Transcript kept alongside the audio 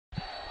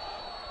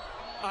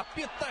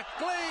Apita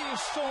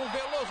Cleisson,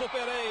 Veloso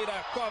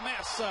Pereira,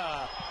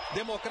 começa.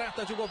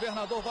 Democrata de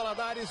Governador,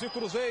 Valadares e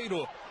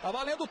Cruzeiro. Tá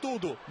valendo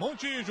tudo.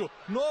 Montillo,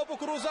 novo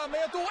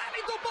cruzamento.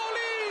 Wellington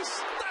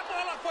Paulista, a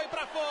bola foi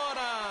pra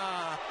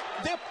fora.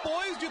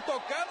 Depois de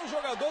tocar no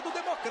jogador do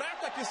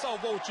Democrata que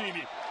salvou o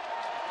time.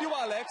 E o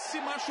Alex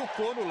se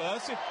machucou no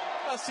lance.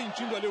 Tá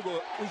sentindo ali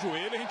o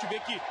joelho. A gente vê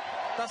que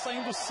tá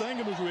saindo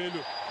sangue no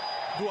joelho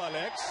do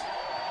Alex.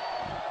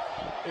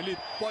 Ele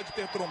pode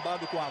ter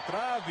trombado com a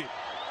trave.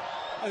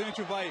 A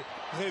gente vai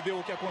rever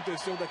o que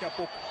aconteceu daqui a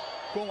pouco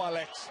com o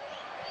Alex.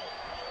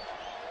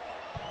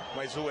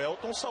 Mas o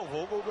Elton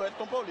salvou o gol do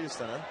Elton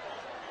Paulista, né?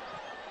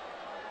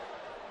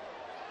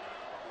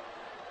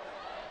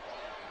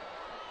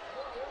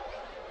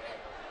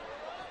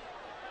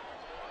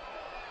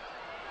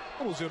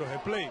 Vamos ver o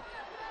replay.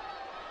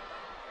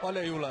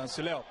 Olha aí o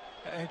lance, Léo.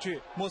 A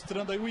gente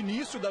mostrando aí o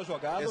início da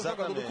jogada. Exatamente. O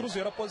jogador do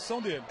Cruzeiro, a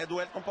posição dele. É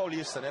do Elton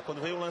Paulista, né? Quando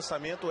veio o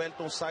lançamento, o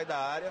Elton sai da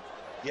área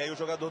e aí o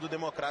jogador do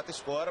Democrata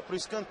escora para o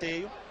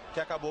escanteio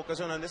que acabou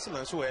ocasionando esse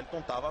lance. O Elton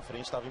estava à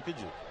frente, estava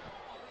impedido.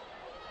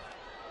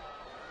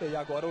 E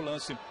agora o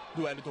lance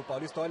do Elton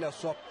Paulista. Olha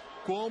só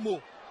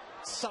como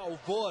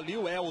salvou ali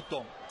o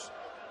Elton.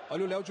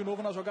 Olha o Léo de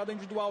novo na jogada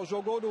individual.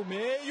 Jogou no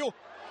meio,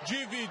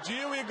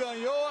 dividiu e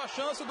ganhou a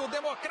chance do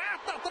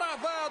Democrata.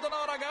 Travado na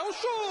hora H. O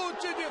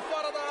chute de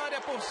fora da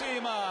área por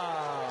cima.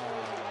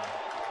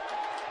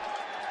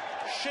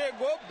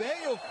 Chegou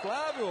bem o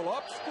Flávio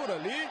Lopes por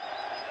ali.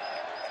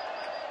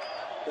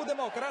 O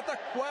Democrata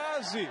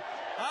quase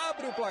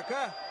abre o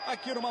placar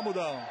aqui no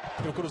Mammudão.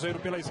 E o Cruzeiro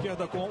pela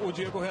esquerda com o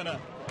Diego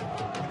Renan.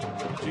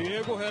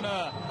 Diego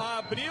Renan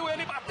abriu,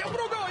 ele bateu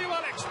pro gol e o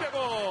Alex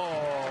pegou.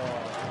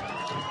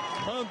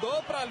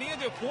 Mandou para a linha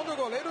de fundo o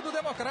goleiro do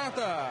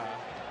Democrata.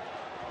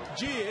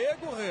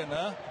 Diego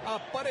Renan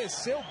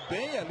apareceu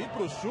bem ali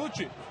pro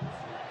chute,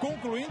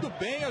 concluindo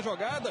bem a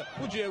jogada.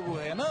 O Diego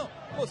Renan,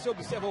 você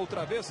observa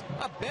outra vez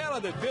a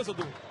bela defesa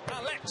do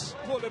Alex,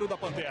 goleiro da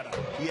Pantera.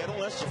 E era um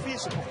lance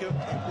difícil, porque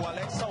o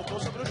Alex saltou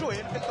sobre o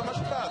joelho, que ele tá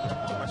machucado,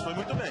 mas foi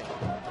muito bem.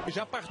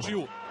 Já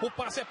partiu, o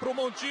passe é pro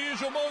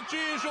Montillo,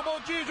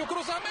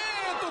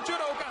 cruzamento,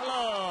 tirou o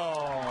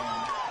Carlão.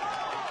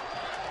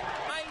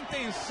 A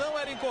intenção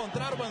era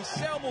encontrar o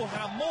Anselmo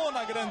Ramon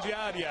na grande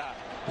área.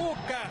 O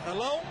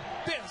Carlão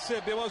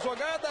percebeu a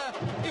jogada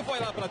e foi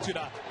lá para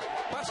tirar.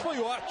 Mas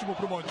foi ótimo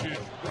pro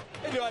Montillo.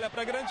 Ele olha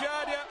para a grande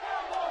área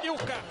e o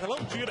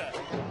Carlão tira.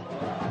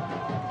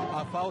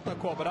 A falta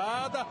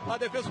cobrada, a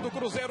defesa do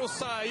Cruzeiro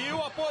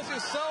saiu, a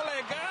posição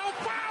legal,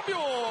 Flávio!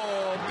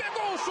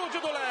 Pegou o chute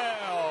do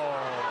Léo!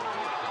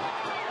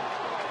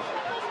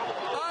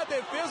 A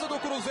defesa do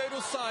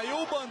Cruzeiro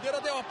saiu, o Bandeira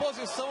deu a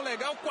posição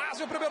legal,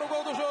 quase o primeiro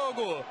gol do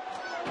jogo.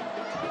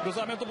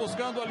 Cruzamento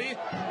buscando ali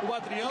o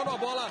Adriano, a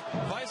bola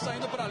vai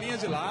saindo para a linha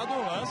de lado,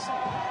 o lance.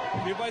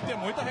 E vai ter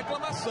muita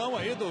reclamação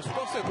aí dos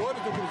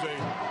torcedores do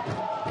Cruzeiro.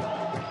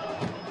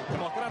 O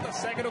Democrata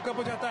segue no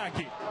campo de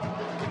ataque.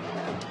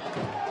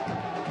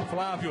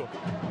 Flávio.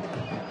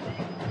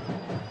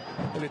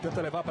 Ele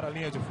tenta levar para a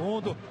linha de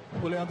fundo.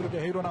 O Leandro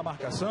Guerreiro na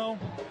marcação.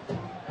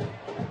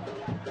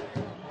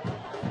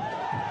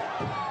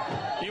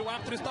 E o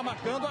árbitro está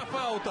marcando a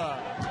falta.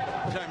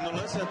 Jaime, no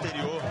lance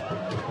anterior,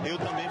 eu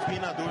também fiquei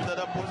na dúvida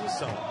da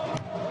posição.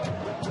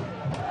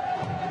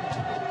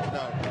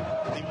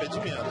 Não, tem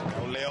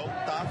impedimento. O Léo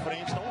está à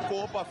frente, está um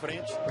corpo à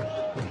frente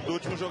do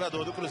último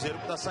jogador do Cruzeiro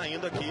que está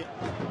saindo aqui.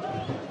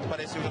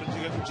 Pareceu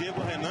o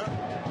Diego Renan,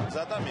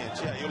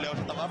 exatamente. E aí o Léo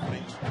já estava à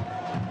frente,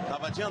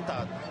 estava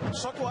adiantado.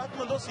 Só que o árbitro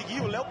mandou seguir,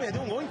 o Léo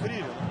perdeu um gol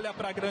incrível. Olha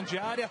para a grande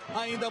área,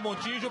 ainda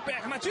Montillo,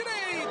 perna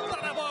direita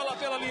na bola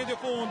pela linha de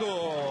fundo.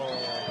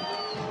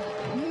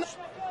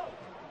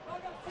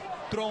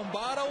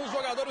 Trombaram os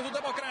jogadores do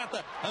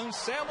Democrata.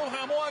 Anselmo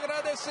Ramon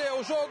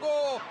agradeceu,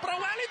 jogou para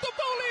o Wellington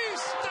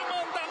Paulista,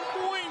 manda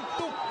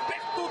muito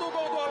perto do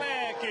gol do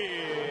Alex.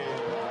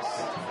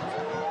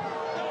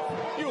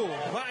 E o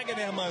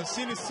Wagner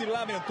Mancini se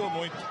lamentou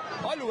muito.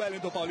 Olha o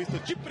Wellington Paulista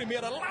de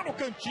primeira lá no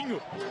cantinho.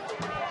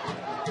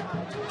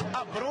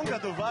 A bronca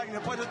do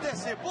Wagner pode até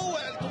ser, pô,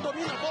 Wellington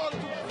domina a bola.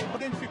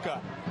 Identificar.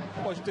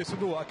 Pode ter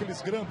sido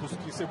aqueles grampos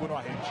que seguram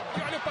a rede.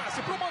 E olha o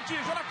passe pro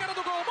Montillo, na cara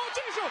do gol.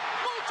 Montillo!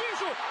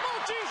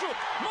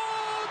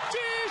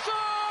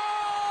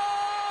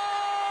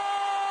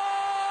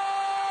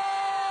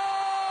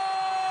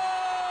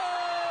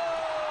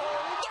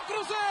 Do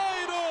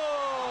Cruzeiro!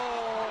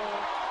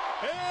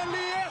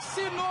 Ele é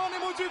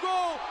sinônimo de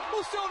gol.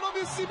 O seu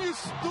nome se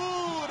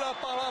mistura a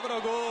palavra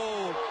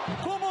gol.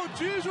 Com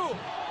Montillo,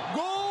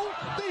 gol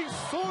tem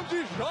som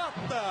de J.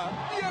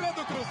 E ele é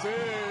do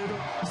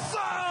Cruzeiro.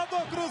 Só do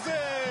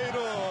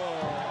Cruzeiro!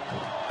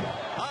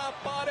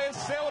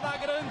 Apareceu na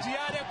grande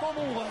área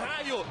como um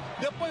raio.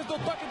 Depois do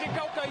toque de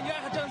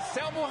calcanhar de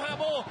Anselmo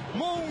Ramon,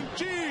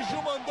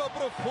 Montillo mandou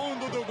pro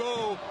fundo do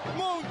gol.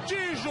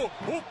 Montillo,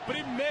 o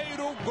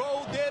primeiro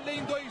gol dele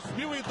em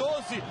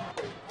 2012.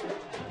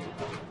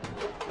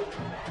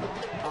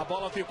 A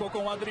bola ficou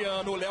com o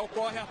Adriano. O Léo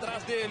corre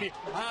atrás dele.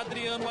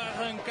 Adriano,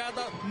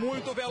 arrancada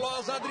muito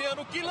veloz.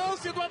 Adriano, que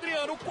lance do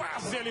Adriano.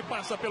 Quase ele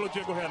passa pelo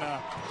Diego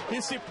Renan.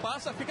 E se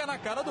passa, fica na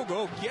cara do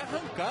gol. Que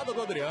arrancada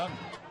do Adriano.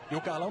 E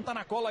o Carlão tá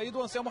na cola aí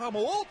do Anselmo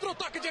Ramon. Outro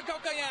toque de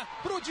calcanhar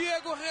pro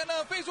Diego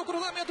Renan. Fez o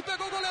cruzamento,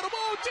 pegou o goleiro.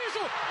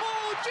 Montillo!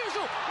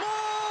 Montillo!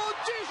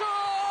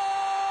 Montillo!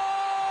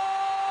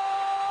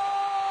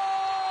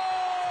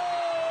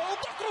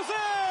 Do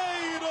Cruzeiro!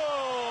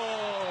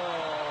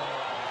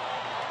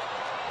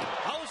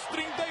 Aos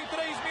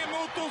 33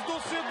 minutos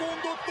do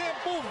segundo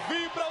tempo,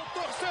 vibra o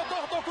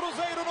torcedor do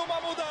Cruzeiro no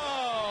Mammudão.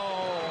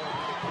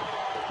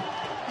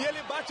 E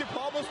ele bate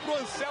palmas pro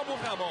Anselmo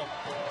Ramon.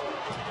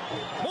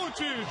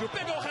 Montillo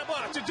pegou o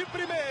rebote de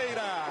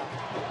primeira.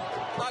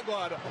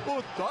 Agora,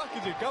 o toque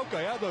de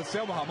calcanhar do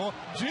Anselmo Ramon.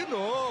 De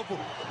novo,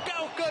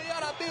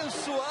 calcanhar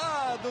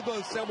abençoado do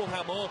Anselmo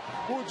Ramon.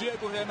 O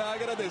Diego Renan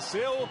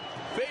agradeceu,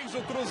 fez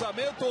o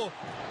cruzamento,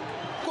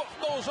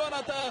 cortou o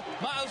Jonathan,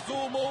 mas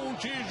o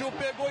Montillo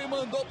pegou e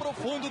mandou pro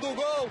fundo do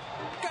gol,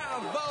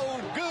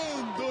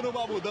 cavalgando no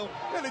Mammudão.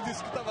 Ele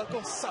disse que estava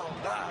com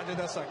saudade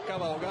dessa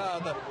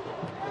cavalgada.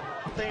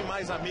 Tem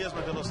mais a mesma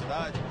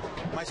velocidade,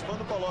 mas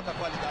quando coloca a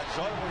qualidade,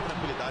 joga com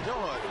tranquilidade, é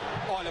horror.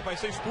 Olha, vai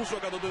ser expulso o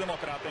jogador do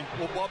Democrata, hein?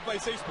 O Bob vai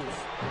ser expulso.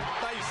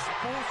 Tá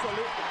expulso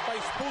ali, tá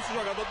expulso o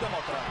jogador do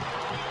Democrata.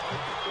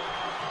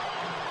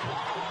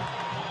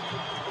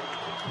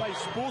 Tá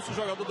expulso o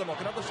jogador do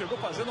Democrata, chegou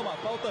fazendo uma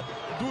falta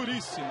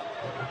duríssima.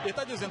 Ele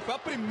tá dizendo que foi a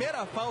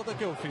primeira falta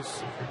que eu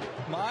fiz.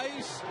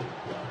 Mas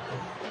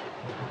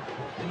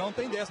não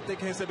tem dessa, tem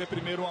que receber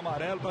primeiro um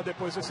amarelo para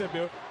depois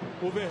receber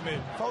o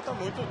vermelho. Falta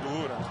muito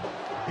dura.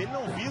 Ele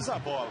não visa a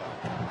bola,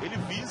 ele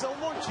visa o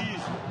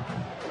Montillo.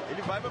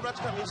 Ele vai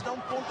praticamente dar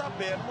um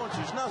pontapé no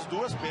Montillo nas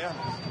duas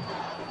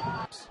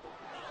pernas.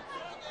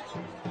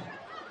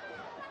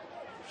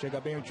 Chega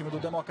bem o time do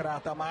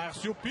Democrata.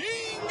 Márcio,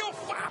 Pinho,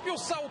 Flávio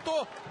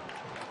saltou.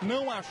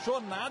 Não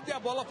achou nada e a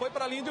bola foi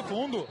para a linha de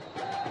fundo.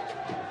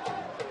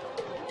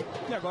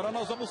 E agora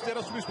nós vamos ter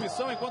a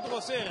substituição enquanto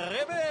você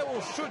revê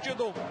o chute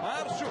do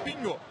Márcio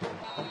Pinho.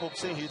 Um pouco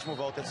sem ritmo,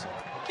 Walter.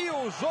 E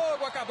o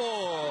jogo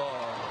acabou.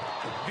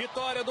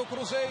 Vitória do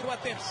Cruzeiro, a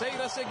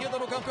terceira seguida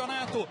no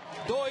campeonato.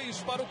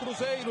 2 para o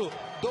Cruzeiro,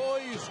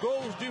 2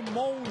 gols de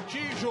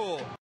Montillo.